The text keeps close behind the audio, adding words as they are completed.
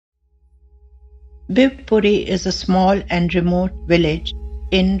Bhivpuri is a small and remote village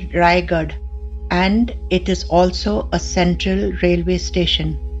in Raigad, and it is also a central railway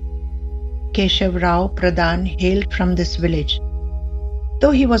station. Keshavrao Pradhan hailed from this village.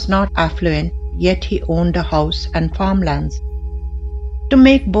 Though he was not affluent, yet he owned a house and farmlands. To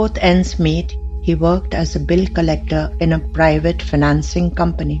make both ends meet, he worked as a bill collector in a private financing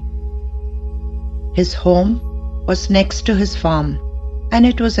company. His home was next to his farm, and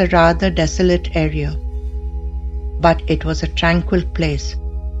it was a rather desolate area. But it was a tranquil place.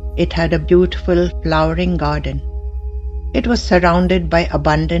 It had a beautiful flowering garden. It was surrounded by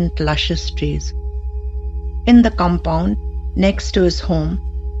abundant luscious trees. In the compound next to his home,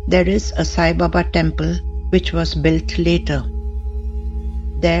 there is a Sai Temple which was built later.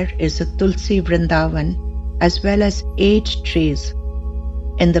 There is a Tulsi Vrindavan as well as 8 trees.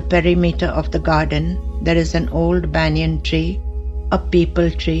 In the perimeter of the garden, there is an old banyan tree, a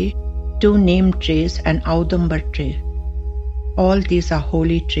peepal tree, 2 neem trees and audumbar tree. All these are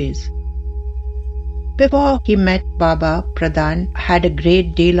holy trees. Before he met Baba, Pradhan had a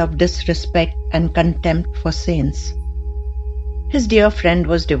great deal of disrespect and contempt for saints. His dear friend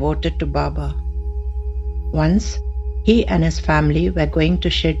was devoted to Baba. Once, he and his family were going to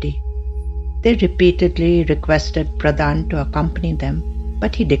Shirdi. They repeatedly requested Pradhan to accompany them,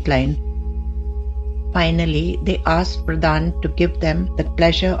 but he declined. Finally, they asked Pradhan to give them the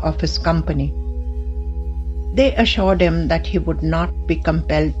pleasure of his company. They assured him that he would not be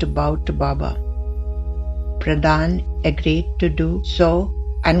compelled to bow to Baba. Pradhan agreed to do so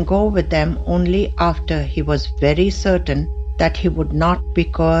and go with them only after he was very certain that he would not be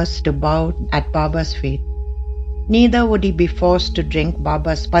coerced to bow at Baba's feet. Neither would he be forced to drink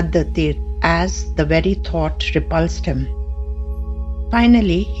Baba's Paddatir, as the very thought repulsed him.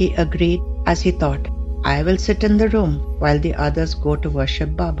 Finally, he agreed as he thought, I will sit in the room while the others go to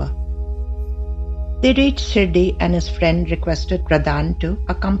worship Baba. They reached Shirdi and his friend requested Pradhan to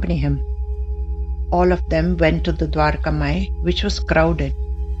accompany him. All of them went to the Dwarkamai, which was crowded.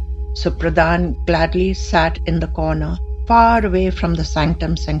 So Pradhan gladly sat in the corner, far away from the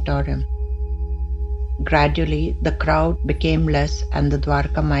sanctum sanctorum. Gradually, the crowd became less and the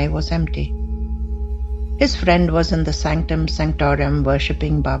Dwarkamai was empty. His friend was in the sanctum sanctorum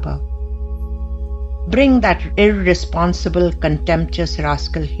worshipping Baba. Bring that irresponsible, contemptuous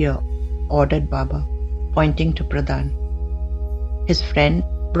rascal here, ordered Baba, pointing to Pradhan. His friend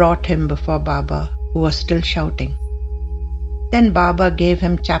brought him before Baba, who was still shouting. Then Baba gave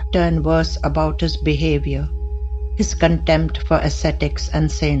him chapter and verse about his behavior, his contempt for ascetics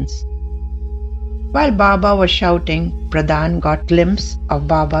and saints. While Baba was shouting, Pradhan got a glimpse of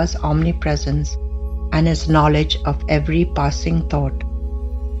Baba's omnipresence and his knowledge of every passing thought.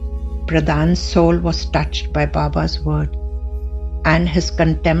 Pradhan's soul was touched by Baba's word, and his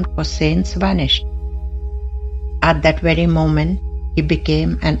contempt for saints vanished. At that very moment, he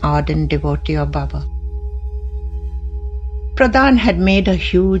became an ardent devotee of Baba. Pradhan had made a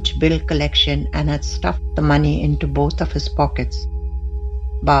huge bill collection and had stuffed the money into both of his pockets.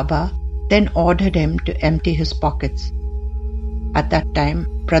 Baba then ordered him to empty his pockets. At that time,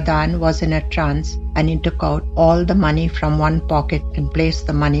 Pradhan was in a trance and he took out all the money from one pocket and placed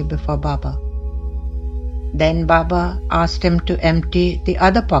the money before Baba. Then Baba asked him to empty the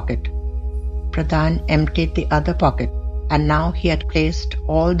other pocket. Pradhan emptied the other pocket, and now he had placed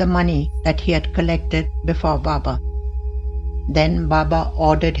all the money that he had collected before Baba. Then Baba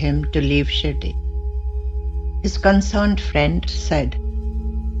ordered him to leave Shirdi. His concerned friend said,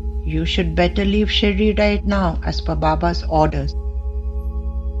 You should better leave Shirdi right now as per Baba's orders.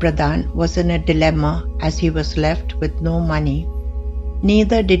 Pradhan was in a dilemma as he was left with no money.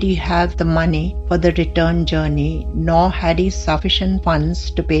 Neither did he have the money for the return journey, nor had he sufficient funds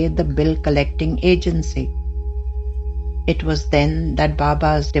to pay the bill collecting agency. It was then that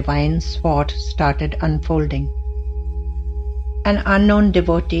Baba's divine sword started unfolding. An unknown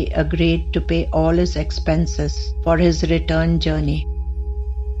devotee agreed to pay all his expenses for his return journey.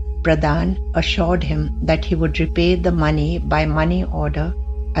 Pradhan assured him that he would repay the money by money order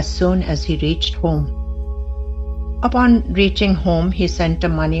as soon as he reached home. Upon reaching home, he sent a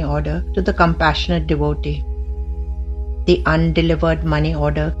money order to the compassionate devotee. The undelivered money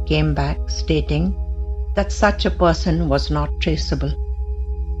order came back stating that such a person was not traceable.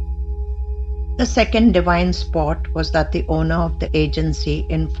 The second divine sport was that the owner of the agency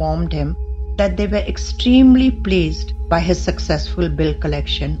informed him that they were extremely pleased by his successful bill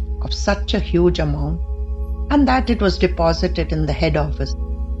collection of such a huge amount and that it was deposited in the head office.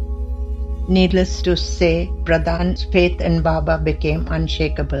 Needless to say, Pradhan's faith in Baba became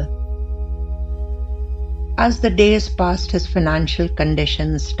unshakable. As the days passed, his financial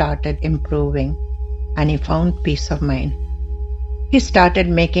conditions started improving and he found peace of mind. He started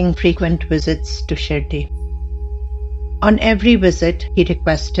making frequent visits to Shirdi. On every visit, he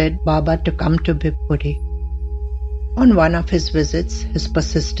requested Baba to come to Bhivpuri. On one of his visits, his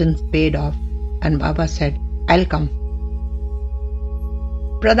persistence paid off, and Baba said, "I'll come."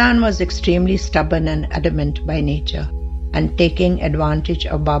 Pradhan was extremely stubborn and adamant by nature, and taking advantage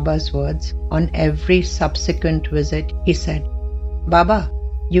of Baba's words, on every subsequent visit, he said, "Baba,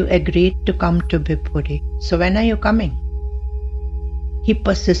 you agreed to come to Bhivpuri, so when are you coming?" He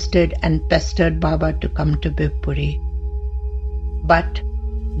persisted and pestered Baba to come to Bhivpuri. But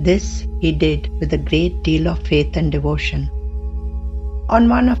this he did with a great deal of faith and devotion. On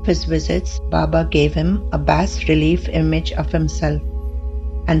one of his visits, Baba gave him a bas-relief image of himself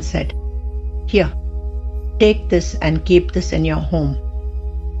and said, "Here, take this and keep this in your home.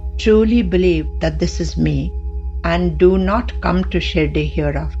 Truly believe that this is me and do not come to Shirdi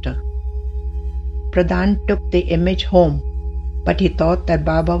hereafter." Pradhan took the image home, but he thought that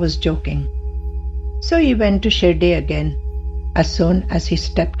Baba was joking. So he went to Shirdi again. As soon as he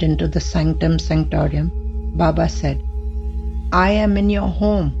stepped into the sanctum sanctorium, Baba said, "I am in your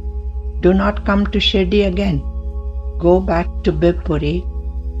home. Do not come to Shirdi again. Go back to Bhivpuri,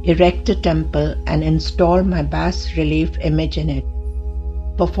 erect a temple and install my bas-relief image in it.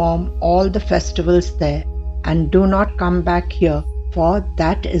 Perform all the festivals there and do not come back here, for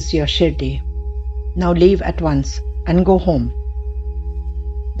that is your Shirdi. Now leave at once and go home."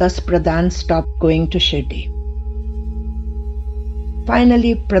 Thus Pradhan stopped going to Shirdi.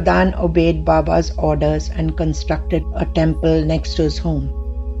 Finally, Pradhan obeyed Baba's orders and constructed a temple next to his home.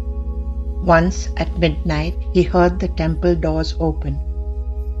 Once at midnight, he heard the temple doors open.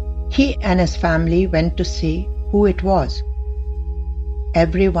 He and his family went to see who it was.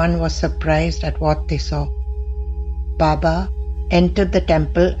 Everyone was surprised at what they saw. Baba entered the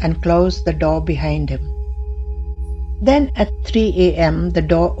temple and closed the door behind him. Then at 3 a.m. the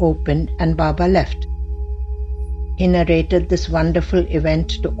door opened and Baba left. He narrated this wonderful event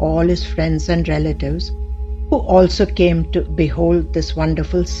to all his friends and relatives, who also came to behold this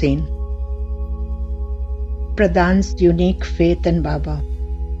wonderful scene. Pradhan's unique faith in Baba.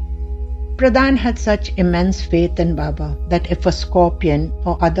 Pradhan had such immense faith in Baba that if a scorpion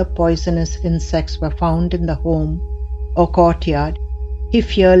or other poisonous insects were found in the home or courtyard, he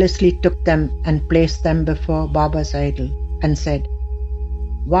fearlessly took them and placed them before Baba's idol and said,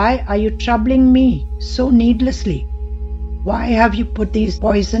 "Why are you troubling me so needlessly? Why have you put these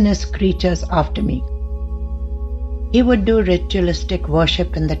poisonous creatures after me?" He would do ritualistic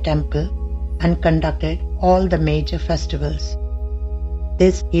worship in the temple and conducted all the major festivals.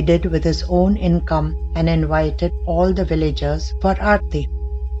 This he did with his own income and invited all the villagers for Aarti.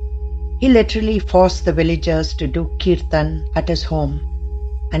 He literally forced the villagers to do kirtan at his home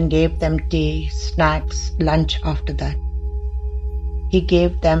and gave them tea, snacks, lunch after that. He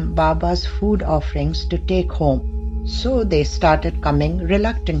gave them Baba's food offerings to take home, so they started coming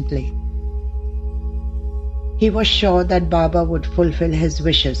reluctantly. He was sure that Baba would fulfill his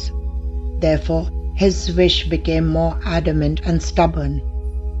wishes. Therefore, his wish became more adamant and stubborn.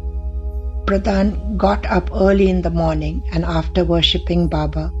 Pradhan got up early in the morning and after worshipping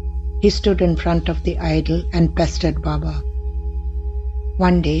Baba, he stood in front of the idol and pestered Baba.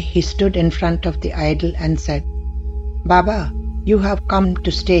 One day he stood in front of the idol and said, "Baba, you have come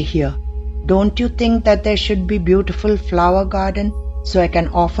to stay here. Don't you think that there should be beautiful flower garden so I can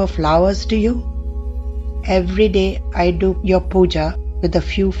offer flowers to you? Every day I do your puja with a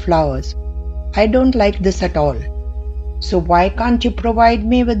few flowers. I don't like this at all. So why can't you provide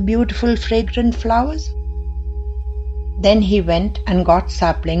me with beautiful fragrant flowers?" Then he went and got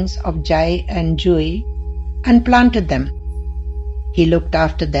saplings of jai and jui and planted them. He looked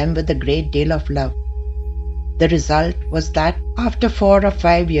after them with a great deal of love. The result was that after 4 or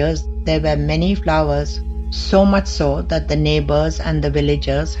 5 years there were many flowers, so much so that the neighbors and the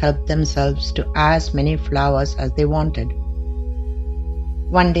villagers helped themselves to as many flowers as they wanted.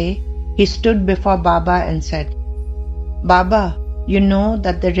 One day he stood before Baba and said, "Baba, you know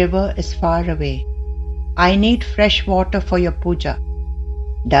that the river is far away. I need fresh water for your puja.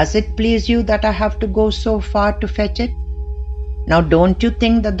 Does it please you that I have to go so far to fetch it? Now don't you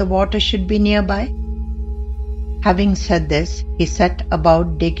think that the water should be nearby?" Having said this, he set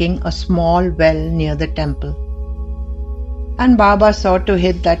about digging a small well near the temple. And Baba saw to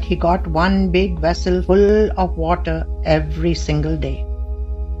it that he got one big vessel full of water every single day.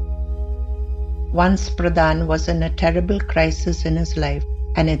 Once Pradhan was in a terrible crisis in his life,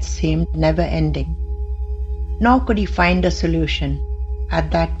 and it seemed never ending. Nor could he find a solution. At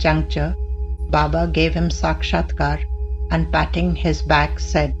that juncture, Baba gave him sakshatkar and patting his back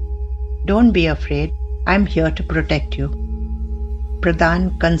said, "Don't be afraid, I'm here to protect you.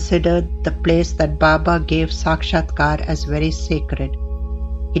 Pradhan considered the place that Baba gave Sakshatkar as very sacred.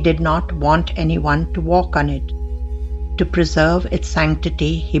 He did not want anyone to walk on it. To preserve its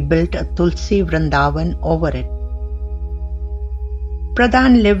sanctity, he built a Tulsi Vrindavan over it.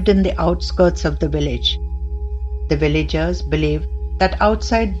 Pradhan lived in the outskirts of the village. The villagers believed that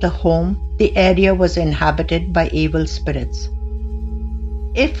outside the home, the area was inhabited by evil spirits.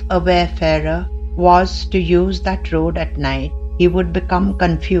 If a wayfarer was to use that road at night, he would become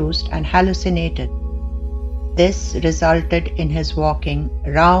confused and hallucinated. This resulted in his walking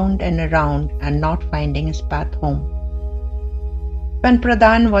round and around and not finding his path home. When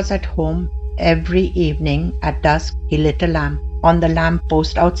Pradhan was at home, every evening at dusk he lit a lamp on the lamp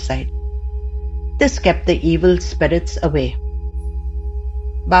post outside. This kept the evil spirits away.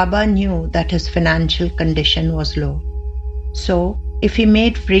 Baba knew that his financial condition was low. So, if he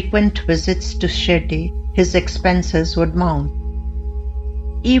made frequent visits to Shirdi, his expenses would mount.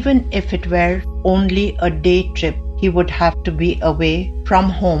 Even if it were only a day trip, he would have to be away from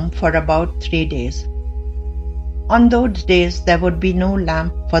home for about 3 days. On those days, there would be no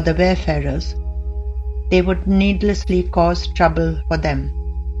lamp for the wayfarers. They would needlessly cause trouble for them,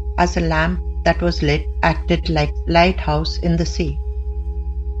 as a lamp that was lit acted like a lighthouse in the sea.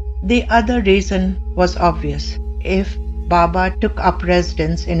 The other reason was obvious. If Baba took up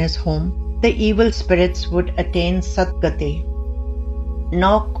residence in his home, the evil spirits would attain Satgati.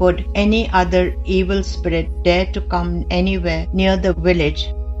 Nor could any other evil spirit dare to come anywhere near the village.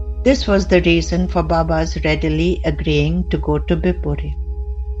 This was the reason for Baba's readily agreeing to go to Bhivpuri.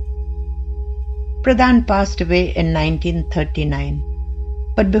 Pradhan passed away in 1939,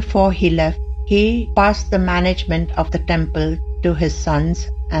 but before he left, he passed the management of the temple to his sons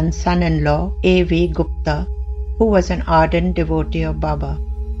and son-in-law A.V. Gupta, who was an ardent devotee of Baba.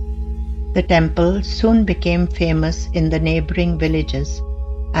 The temple soon became famous in the neighboring villages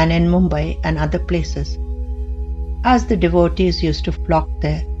and in Mumbai and other places. As the devotees used to flock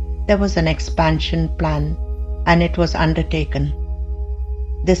there was an expansion plan and it was undertaken.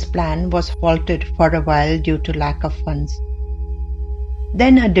 This plan was halted for a while due to lack of funds.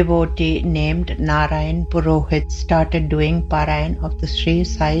 Then a devotee named Narayan Purohit started doing Parayan of the Sri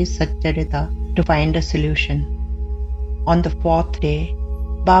Sai Satcharita to find a solution. On the 4th day,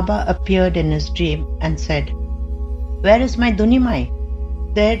 Baba appeared in his dream and said, "Where is my Dhuni Mai?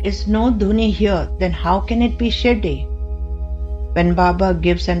 There is no Dhuni here, then how can it be Shirdi?" When Baba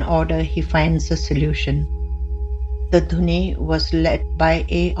gives an order, he finds a solution. The Dhuni was led by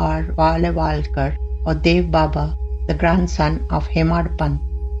A.R. Valewalkar or Dev Baba, the grandson of Hemadpant.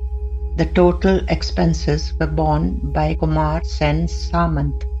 The total expenses were borne by Kumar Sen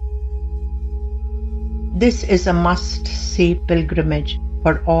Samant. This is a must-see pilgrimage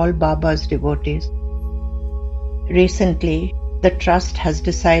for all Baba's devotees. Recently, the trust has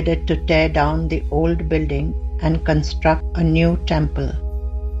decided to tear down the old building and construct a new temple.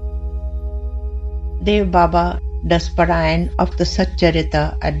 Dev Baba does Parayan of the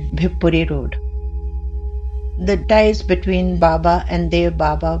Satcharita at Bhivpuri Road. The ties between Baba and Dev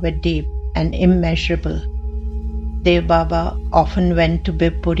Baba were deep and immeasurable. Dev Baba often went to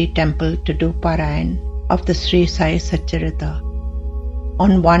Bhivpuri Temple to do Parayan of the Sri Sai Satcharita.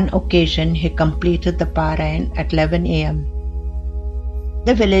 On one occasion, he completed the Parayan at 11 a.m.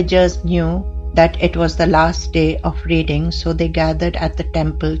 The villagers knew that it was the last day of reading, so they gathered at the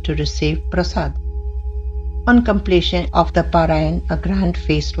temple to receive prasad. On completion of the Parayan, a grand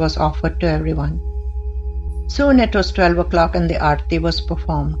feast was offered to everyone. Soon it was 12 o'clock and the Aarti was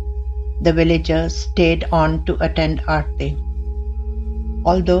performed. The villagers stayed on to attend Aarti.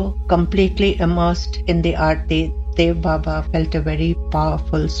 Although completely immersed in the Aarti, Dev Baba felt a very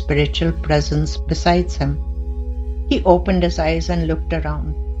powerful spiritual presence besides him. He opened his eyes and looked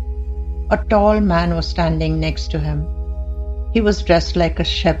around. A tall man was standing next to him. He was dressed like a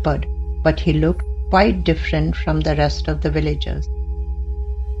shepherd, but he looked quite different from the rest of the villagers.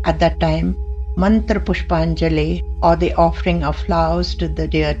 At that time, Mantra Pushpanjali, or the offering of flowers to the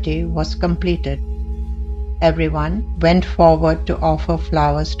deity, was completed. Everyone went forward to offer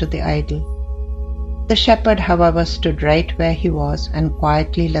flowers to the idol. The shepherd, however, stood right where he was and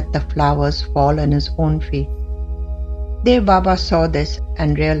quietly let the flowers fall on his own feet. Dev Baba saw this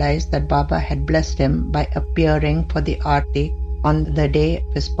and realized that Baba had blessed him by appearing for the Aarti on the day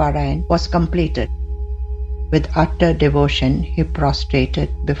his Parayan was completed. With utter devotion, he prostrated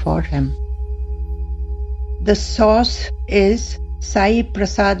before him. The source is Sai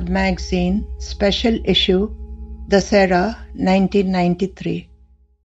Prasad Magazine, Special Issue, Dasera, 1993.